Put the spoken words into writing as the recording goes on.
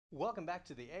Welcome back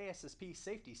to the ASSP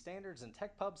Safety Standards and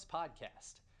Tech Pubs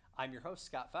podcast. I'm your host,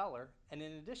 Scott Fowler, and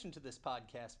in addition to this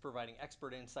podcast providing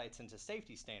expert insights into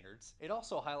safety standards, it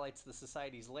also highlights the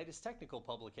Society's latest technical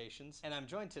publications, and I'm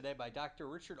joined today by Dr.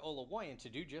 Richard Oluwayan to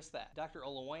do just that. Dr.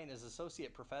 Oluwayan is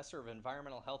Associate Professor of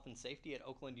Environmental Health and Safety at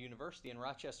Oakland University in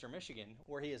Rochester, Michigan,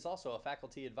 where he is also a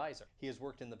faculty advisor. He has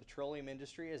worked in the petroleum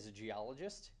industry as a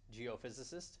geologist,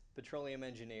 geophysicist, petroleum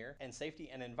engineer, and safety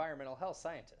and environmental health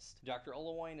scientist. Dr.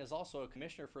 Oluwayan is also a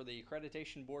commissioner for the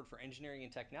Accreditation Board for Engineering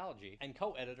and Technology and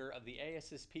co-editor of the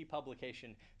ASSP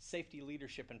publication Safety,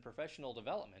 Leadership, and Professional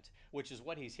Development, which is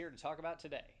what he's here to talk about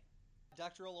today.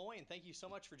 Dr. Oluwayan, thank you so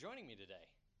much for joining me today.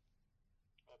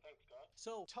 Thanks, Scott.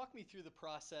 So, talk me through the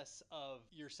process of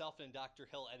yourself and Dr.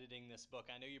 Hill editing this book.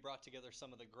 I know you brought together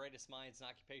some of the greatest minds in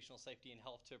occupational safety and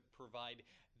health to provide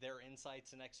their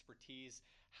insights and expertise.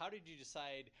 How did you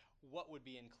decide what would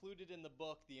be included in the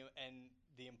book and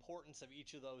the importance of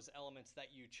each of those elements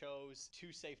that you chose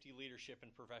to safety, leadership,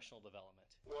 and professional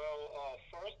development? Well,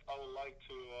 first, I would like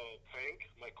to thank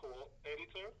my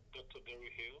co-editor, Dr. Derry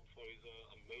Hill, for his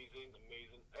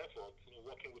amazing effort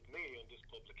working with me on this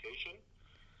publication.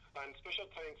 And special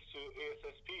thanks to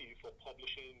ASSP for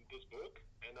publishing this book,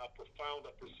 and our profound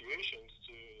appreciations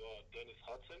to Dennis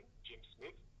Hudson, Jim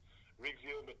Smith,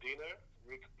 Rigzio Medina,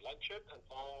 Rick Blanchett, and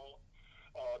all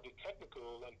the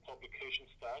technical and publication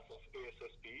staff of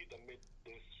ASSP that made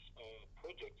this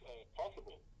project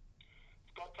possible.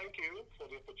 Scott, thank you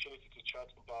for the opportunity to chat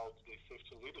about the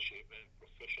Safety Leadership and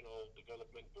Professional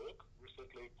Development book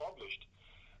recently published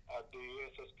at the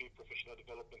ASSP Professional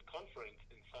Development Conference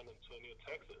in San Antonio,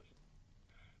 Texas.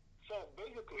 So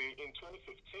basically, in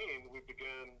 2015, we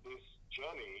began this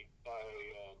journey by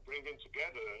bringing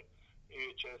together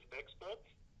EHS experts,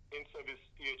 in-service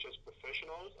EHS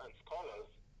professionals, and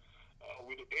scholars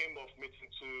with the aim of meeting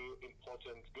two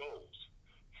important goals.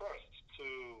 First, to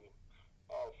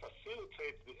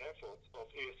facilitate the efforts of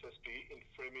ASSP in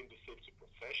framing the safety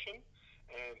profession,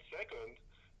 and second,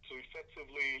 to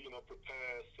effectively,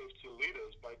 prepare safety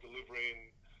leaders by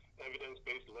delivering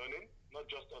evidence-based learning, not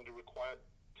just on the required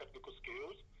technical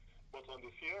skills, but on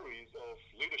the theories of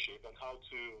leadership and how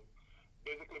to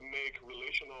basically make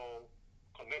relational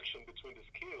connection between the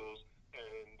skills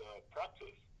and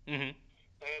practice. Mm-hmm.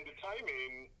 And the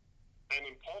timing and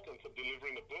importance of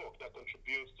delivering a book that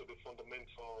contributes to the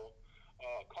fundamental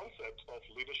concept of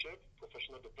leadership,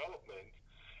 professional development,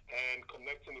 and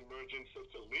connecting emerging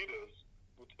safety leaders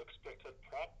with expected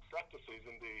practices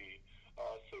in the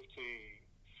safety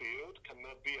field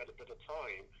cannot be at a better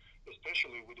time,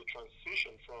 especially with the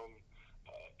transition from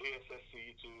ASSC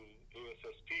to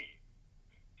ASSP.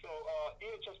 So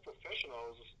EHS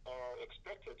professionals are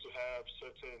expected to have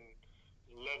certain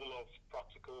level of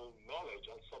practical knowledge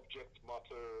and subject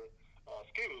matter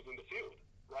skills in the field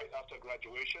right after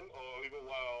graduation or even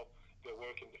while they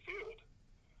work in the field.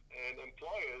 And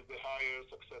employers, they hire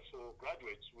successful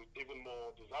graduates with even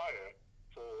more desire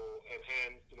for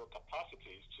enhanced,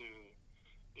 capacities to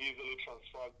easily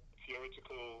transfer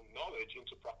theoretical knowledge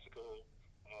into practical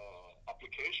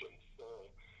applications.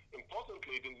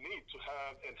 Importantly, the need to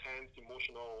have enhanced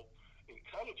emotional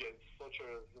intelligence, such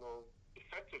as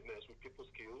effectiveness with people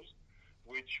skills,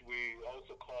 which we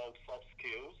also call soft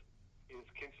skills, is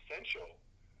quintessential.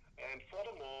 And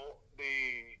furthermore,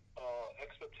 the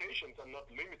expectations are not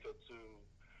limited to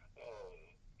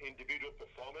individual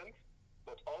performance,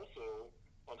 but also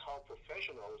on how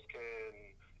professionals can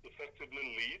effectively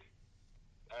lead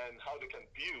and how they can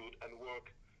build and work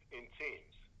in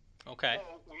teams. Okay.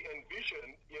 So we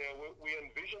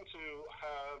envision to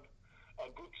have a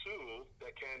good tool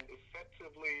that can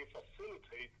effectively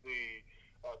facilitate the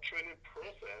training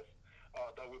process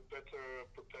that will better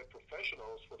prepare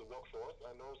professionals for the workforce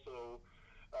and also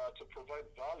to provide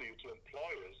value to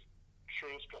employers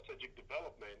through strategic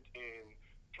development in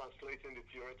translating the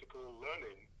theoretical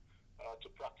learning to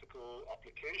practical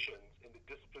applications in the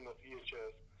discipline of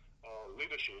EHS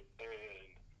leadership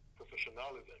and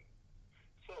professionalism.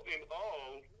 So in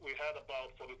all, we had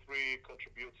about 43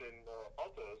 contributing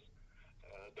authors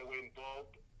that were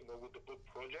involved, with the book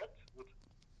project, with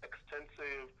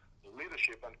extensive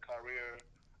leadership and career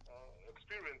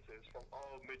experiences from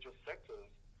all major sectors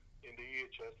in the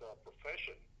EHS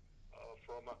profession,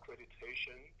 from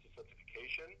accreditation to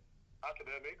certification,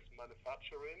 academics,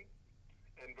 manufacturing,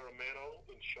 environmental,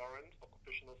 insurance,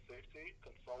 occupational safety,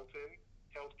 consulting,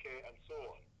 healthcare, and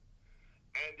so on.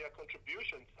 And their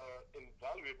contributions are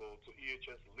invaluable to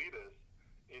EHS leaders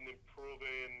in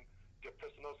improving their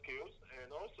personal skills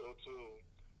and also to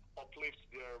uplift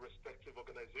their respective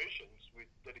organizations with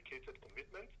dedicated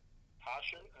commitment,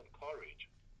 passion, and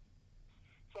courage.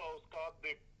 So, Scott,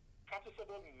 the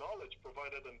practicable knowledge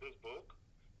provided in this book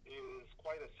is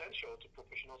quite essential to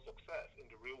professional success in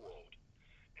the real world.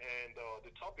 And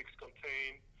the topics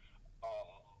contain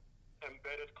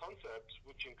embedded concepts,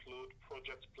 which include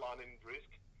project planning risk,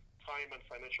 time and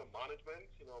financial management,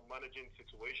 managing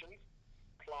situations,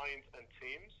 clients and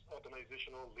teams,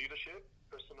 organizational leadership,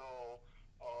 personal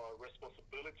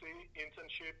responsibility,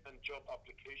 internship and job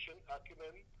application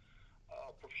acumen,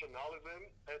 professionalism,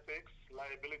 ethics,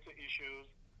 liability issues,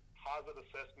 hazard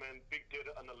assessment, big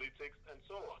data analytics, and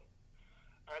so on.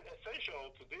 And essential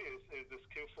to this is the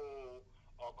skillful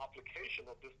application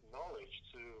of this knowledge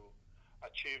to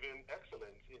achieving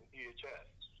excellence in EHS,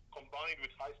 combined with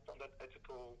high standard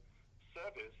ethical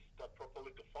service that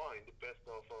properly define the best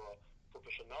of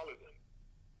professionalism.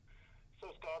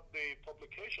 So, Scott, the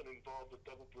publication involved a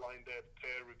double-blinded,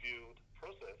 peer-reviewed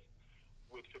process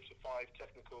with 55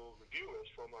 technical reviewers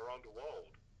from around the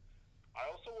world. I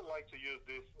also would like to use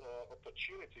this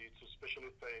opportunity to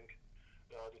specially thank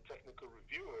the technical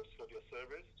reviewers for their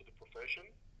service to the profession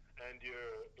and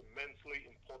their immensely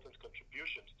important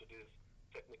contributions to this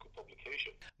technical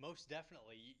publication. Most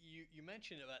definitely. You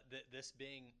mentioned about this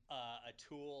being a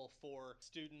tool for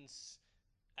students,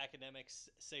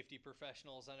 academics, safety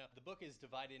professionals. I know the book is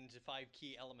divided into 5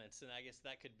 key elements, and I guess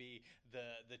that could be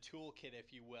the toolkit,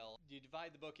 if you will. You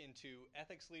divide the book into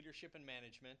ethics, leadership, and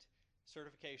management,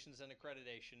 certifications and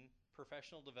accreditation,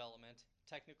 professional development,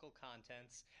 technical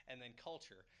contents, and then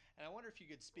culture. And I wonder if you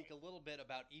could speak a little bit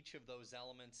about each of those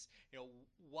elements,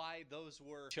 why those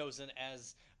were chosen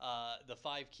as the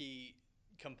 5 key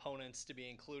components to be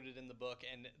included in the book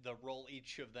and the role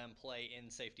each of them play in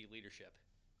safety leadership.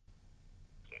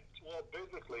 Well,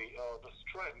 basically, the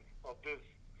strength of this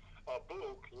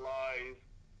book lies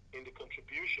in the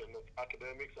contribution of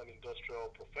academics and industrial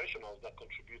professionals that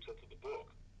contributed to the book.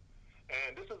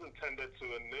 And this is intended to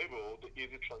enable the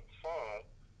easy transfer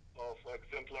of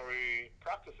exemplary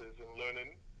practices in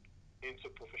learning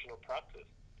into professional practice.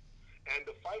 And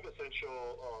the 5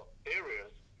 essential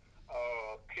areas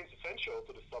are quintessential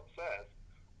to the success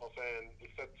of an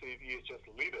effective EHS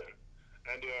leader.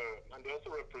 And they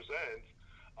also represent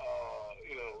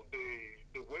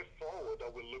the way forward that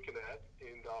we're looking at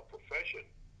in our profession.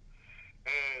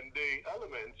 And the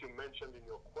elements you mentioned in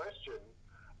your question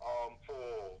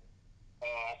for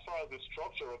as far as the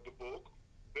structure of the book,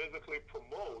 basically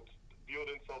promote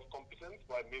building self-competence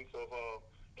by means of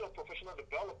professional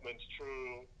development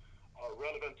through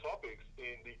relevant topics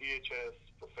in the EHS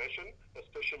profession,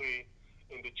 especially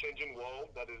in the changing world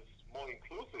that is more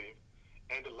inclusive,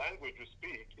 and the language we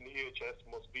speak in EHS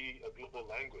must be a global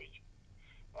language.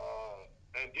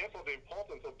 And therefore, the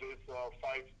importance of these 5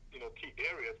 key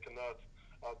areas cannot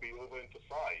be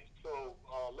overemphasized. So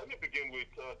let me begin with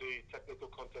the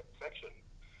technical content section,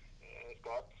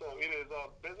 Scott. So it is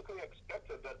basically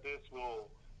expected that this will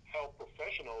help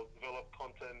professionals develop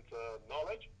content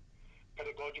knowledge,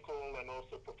 pedagogical and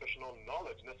also professional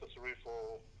knowledge necessary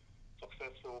for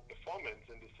successful performance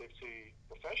in the safety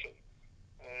profession.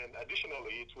 And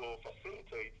additionally, it will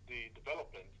facilitate the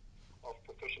development of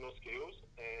professional skills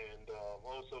and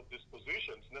also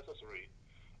dispositions necessary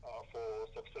for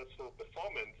successful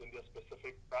performance in their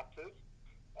specific practice,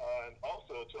 and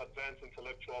also to advance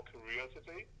intellectual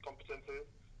curiosity, competencies,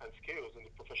 and skills in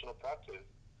the professional practice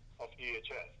of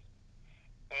EHS.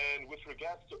 And with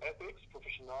regards to ethics,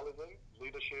 professionalism,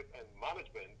 leadership, and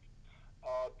management,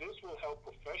 this will help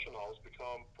professionals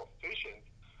become proficient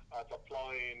at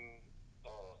applying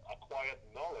acquired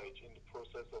knowledge in the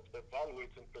process of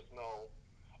evaluating personal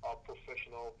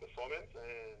professional performance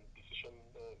and decision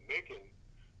making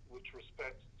with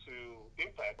respect to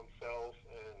impact on self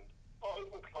and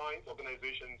even clients,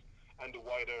 organizations, and the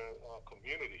wider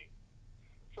community.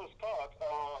 So, Scott,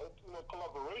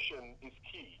 collaboration is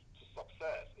key to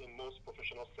success in most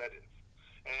professional settings.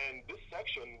 And this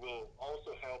section will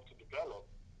also help to develop,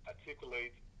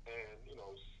 articulate, and,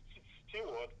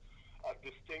 steward a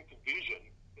distinct vision,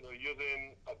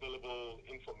 using available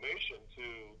information to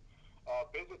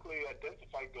basically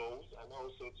identify goals and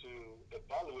also to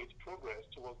evaluate progress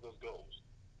towards those goals.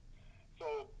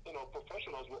 So,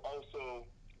 professionals will also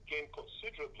gain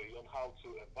considerably on how to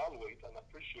evaluate and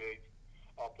appreciate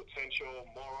potential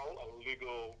moral and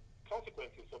legal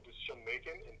consequences of decision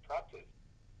making in practice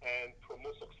and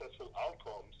promote successful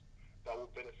outcomes that will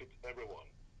benefit everyone.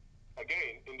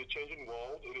 Again, in the changing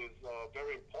world, it is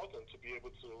very important to be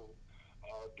able to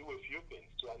do a few things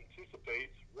to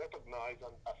anticipate, recognize,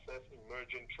 and assess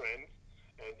emerging trends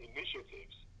and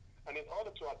initiatives. And in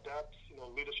order to adapt,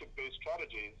 leadership-based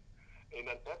strategies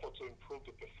in an effort to improve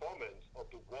the performance of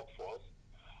the workforce,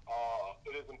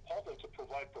 it is important to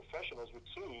provide professionals with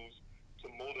tools to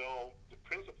model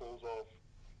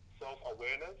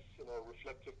self-awareness,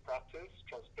 reflective practice,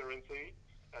 transparency,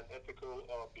 and ethical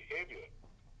behavior.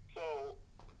 So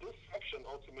this section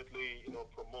ultimately,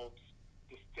 promotes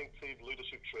distinctive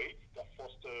leadership traits that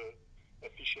foster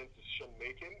efficient decision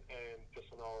making and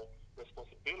personal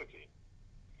responsibility.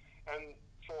 And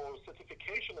for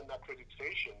certification and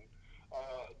accreditation,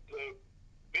 the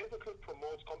basically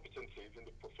promotes competencies in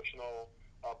the professional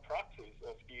practice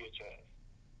of EHS.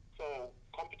 So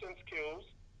competent skills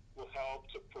will help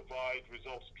to provide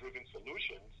results-driven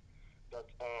solutions that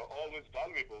are always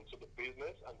valuable to the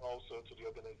business and also to the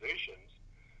organizations.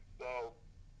 So,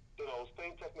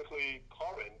 staying technically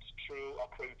current through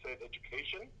accredited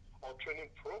education or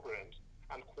training programs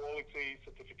and quality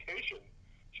certification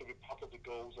should be part of the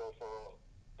goals of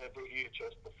every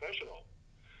EHS professional.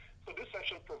 So this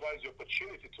section provides the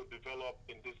opportunity to develop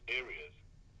in these areas.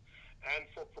 And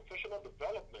for professional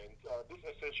development, this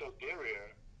essential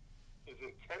area is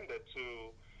intended to,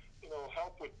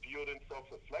 help with building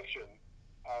self-reflection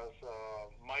as a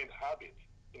mind habit,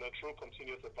 through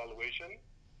continuous evaluation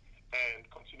and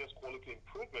continuous quality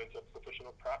improvement of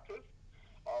professional practice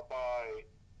by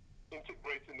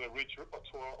integrating a rich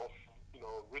repertoire of,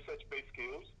 research-based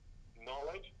skills,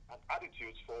 knowledge, and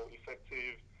attitudes for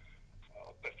effective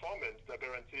performance that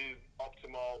guarantees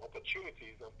optimal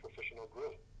opportunities and professional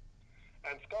growth.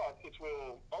 And Scott, it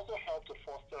will also help to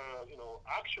foster,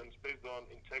 actions based on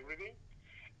integrity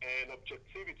and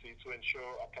objectivity to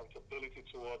ensure accountability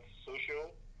towards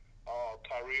social,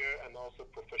 career, and also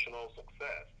professional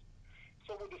success.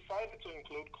 So we decided to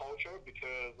include culture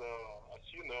because, as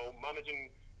you know, managing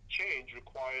change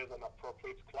requires an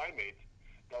appropriate climate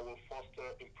that will foster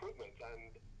improvement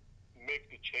and make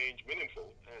the change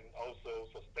meaningful and also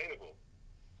sustainable.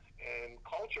 And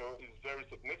culture is very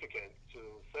significant to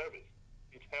service.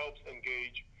 It helps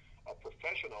engage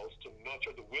professionals to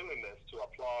nurture the willingness to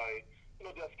apply,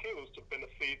 their skills to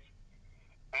benefit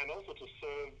and also to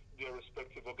serve their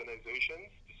respective organizations,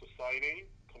 the society,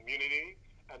 community,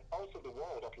 and also the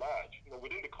world at large.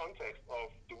 Within the context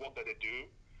of the work that they do,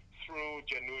 through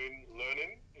genuine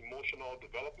learning, emotional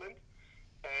development,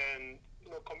 and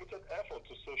committed effort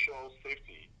to social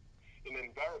safety in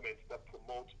environments that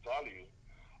promote value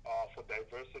for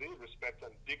diversity, respect,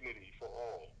 and dignity for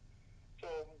all. So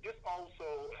this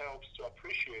also helps to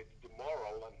appreciate the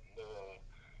moral and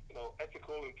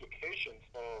ethical implications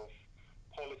of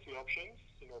policy options,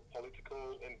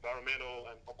 political, environmental,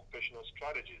 and occupational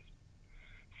strategies.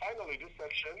 Finally, this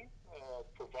section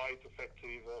provides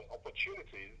effective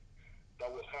opportunities that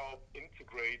will help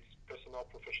integrate personal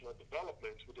professional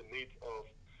development with the needs of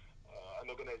an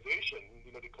organization,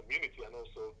 the community, and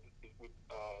also with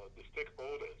the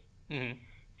stakeholders. Mm-hmm.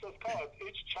 So, Scott,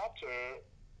 each chapter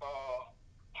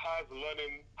has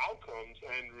learning outcomes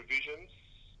and revision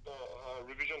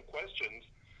questions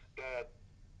that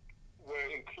were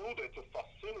included to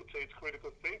facilitate critical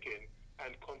thinking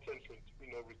and content,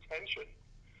 retention.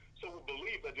 So we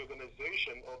believe that the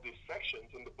organization of these sections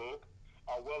in the book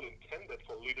are well intended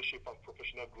for leadership and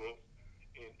professional growth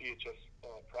in EHS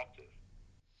practice.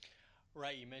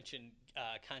 Right, you mentioned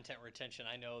content retention.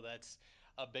 I know that's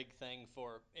a big thing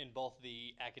for in both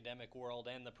the academic world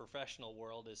and the professional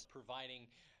world is providing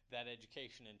that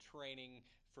education and training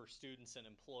for students and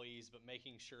employees, but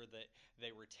making sure that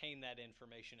they retain that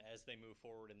information as they move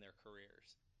forward in their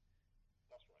careers.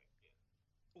 That's right.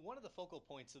 Yeah. One of the focal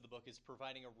points of the book is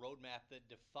providing a roadmap that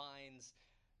defines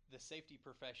the safety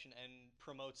profession and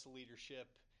promotes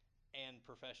leadership and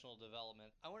professional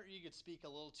development. I wonder if you could speak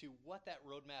a little to what that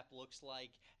roadmap looks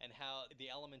like and how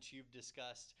the elements you've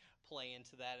discussed play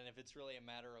into that, and if it's really a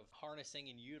matter of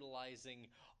harnessing and utilizing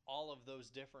all of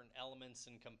those different elements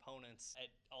and components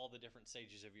at all the different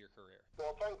stages of your career.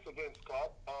 Well, thanks again,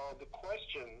 Scott. The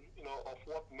question, of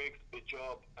what makes a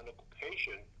job an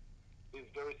occupation is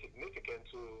very significant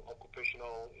to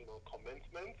occupational,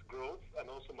 commencement, growth, and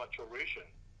also maturation.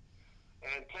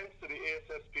 And thanks to the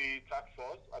ASSP task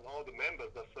force and all the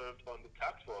members that served on the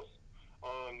task force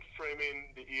on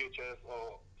framing the EHS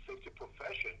or safety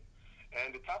profession.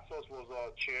 And the task force was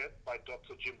chaired by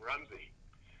Dr. Jim Ramsey.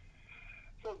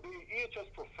 So the EHS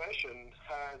profession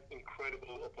has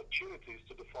incredible opportunities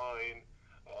to define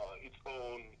its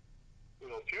own,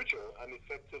 future and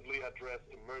effectively address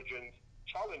emergent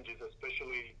challenges,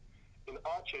 especially in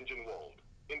our changing world,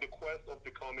 in the quest of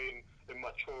becoming a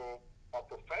mature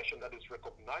profession that is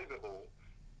recognizable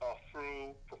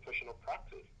through professional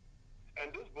practice.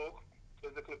 And this book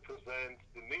basically presents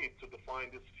the need to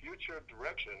define this future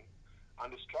direction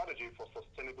and the strategy for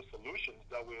sustainable solutions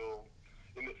that will,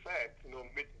 in effect,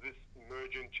 meet these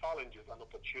emerging challenges and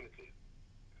opportunities.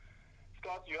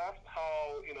 Scott, you asked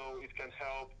how, it can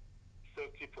help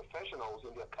safety professionals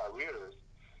in their careers.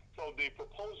 So the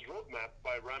proposed roadmap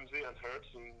by Ramsey and Hertz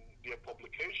in their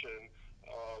publication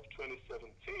of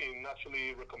 2017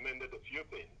 actually recommended a few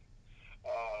things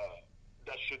uh,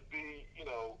 that should be,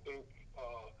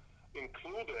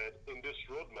 included in this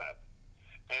roadmap.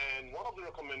 And one of the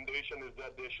recommendations is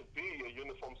that there should be a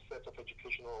uniform set of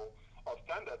educational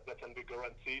standards that can be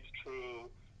guaranteed through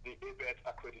the ABET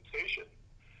accreditation.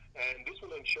 And this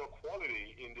will ensure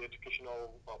quality in the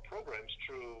educational programs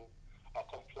through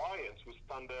compliance with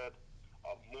standard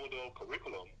model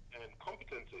curriculum and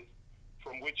competencies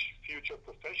from which future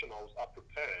professionals are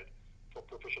prepared for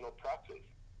professional practice.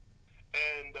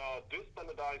 And this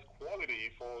standardized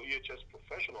quality for EHS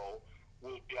professional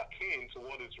will be akin to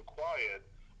what is required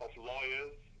of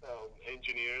lawyers,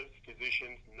 engineers,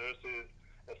 physicians, nurses,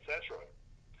 etc.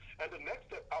 And the next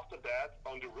step after that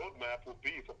on the roadmap will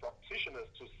be for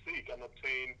practitioners to seek and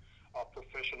obtain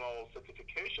professional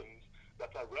certifications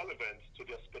that are relevant to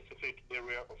their specific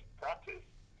area of practice.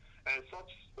 And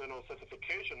such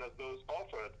certification as those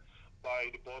offered by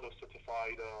the Board of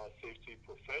Certified Safety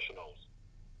Professionals.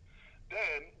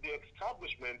 Then the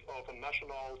establishment of a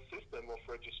national system of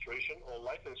registration or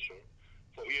licensure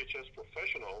for EHS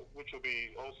professional, which will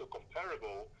be also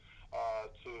comparable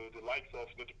to the likes of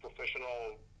the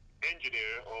professional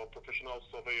engineer or professional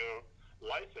surveyor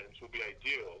license, will be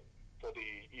ideal for the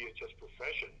EHS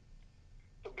profession.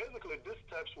 So basically, these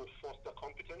steps will foster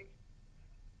competence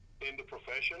in the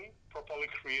profession,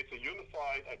 properly create a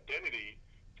unified identity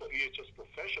for EHS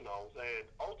professionals, and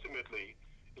ultimately,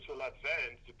 it will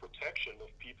advance the protection of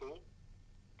people,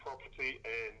 property,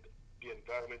 and the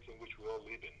environment in which we all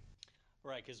live in.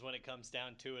 Right, because when it comes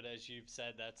down to it, as you've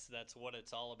said, that's what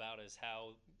it's all about, is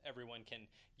how everyone can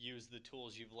use the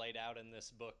tools you've laid out in this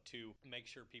book to make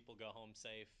sure people go home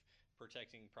safe,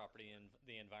 protecting property and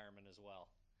the environment as well.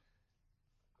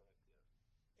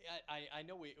 I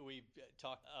know we've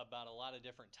talked about a lot of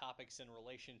different topics in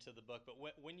relation to the book, but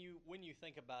when you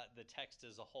think about the text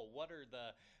as a whole, what are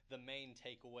the main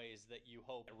takeaways that you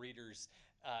hope readers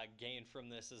gain from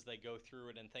this as they go through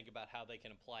it and think about how they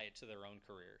can apply it to their own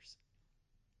careers?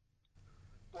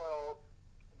 Well,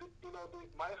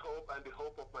 my hope and the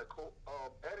hope of my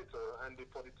co-editor and the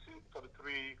 43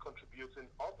 contributing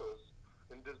authors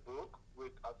in this book,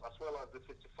 as well as the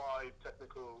 55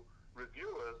 technical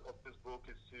reviewers of this book,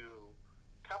 is to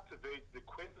captivate the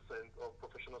quintessence of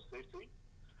professional safety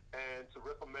and to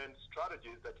recommend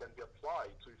strategies that can be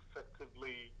applied to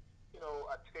effectively,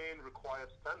 attain required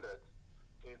standards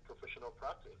in professional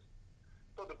practice.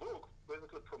 So the book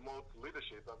basically promotes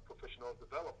leadership and professional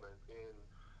development in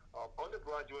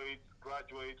undergraduate,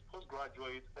 graduate,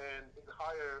 postgraduate, and in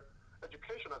higher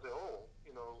education as a whole,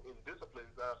 in disciplines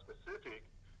that are specific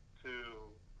to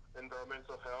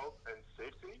environmental health and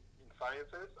safety, in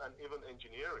sciences, and even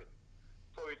engineering.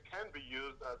 So it can be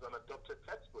used as an adopted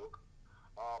textbook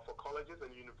for colleges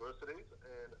and universities,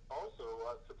 and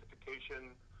also as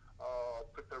certification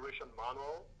preparation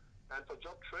manual, and for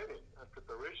job training and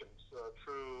preparations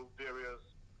through various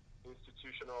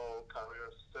institutional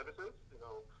career services.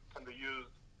 Can be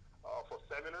used for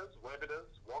seminars, webinars,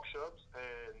 workshops,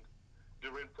 and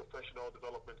during professional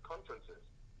development conferences.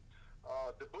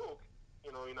 The book,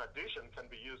 in addition,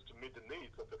 can be used to meet the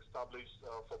needs of established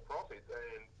for-profit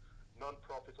and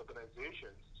non-profit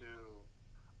organizations to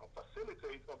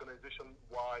facilitate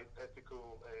organization-wide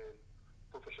ethical and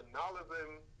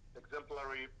professionalism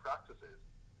exemplary practices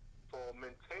for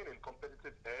maintaining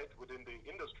competitive edge within the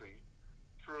industry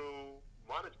through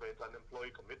management and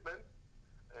employee commitment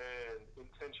and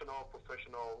intentional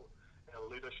professional and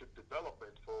leadership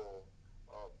development for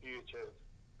EHS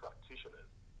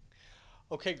practitioners.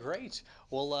 Okay, great.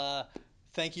 Well,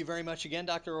 thank you very much again,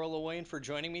 Dr. Olawayne, for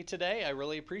joining me today. I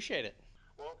really appreciate it.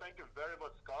 Well, thank you very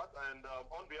much, Scott. And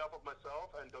on behalf of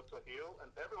myself and Dr. Hill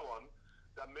and everyone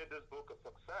that made this book a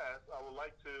success, I would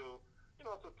like to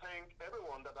thank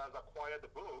everyone that has acquired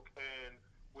the book, and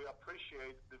we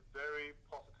appreciate the very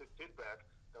positive feedback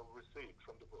that we received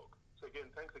from the book. So again,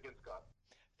 thanks again, Scott.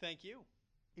 Thank you.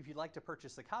 If you'd like to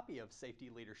purchase a copy of Safety,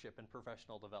 Leadership, and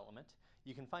Professional Development,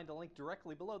 you can find a link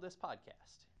directly below this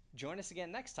podcast. Join us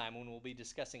again next time when we'll be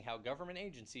discussing how government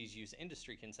agencies use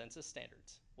industry consensus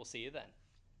standards. We'll see you then.